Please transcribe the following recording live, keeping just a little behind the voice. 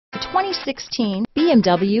2016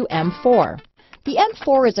 BMW M4. The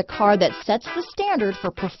M4 is a car that sets the standard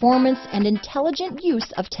for performance and intelligent use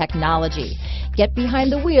of technology. Get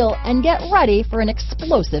behind the wheel and get ready for an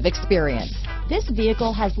explosive experience. This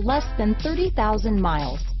vehicle has less than 30,000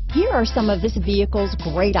 miles. Here are some of this vehicle's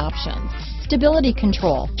great options: stability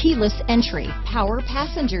control, keyless entry, power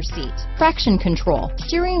passenger seat, traction control,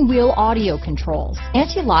 steering wheel audio controls,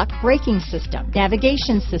 anti-lock braking system,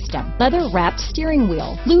 navigation system, leather-wrapped steering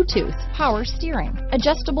wheel, Bluetooth, power steering,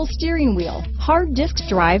 adjustable steering wheel, hard disk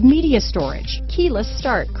drive media storage, keyless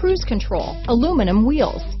start, cruise control, aluminum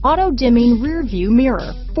wheels, auto-dimming rear view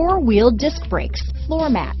mirror, four-wheel disc brakes, floor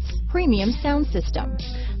mats, premium sound system.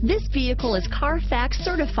 This vehicle is Carfax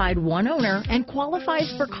certified one owner and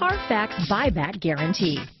qualifies for Carfax buyback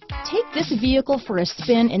guarantee. Take this vehicle for a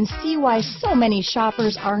spin and see why so many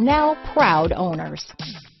shoppers are now proud owners.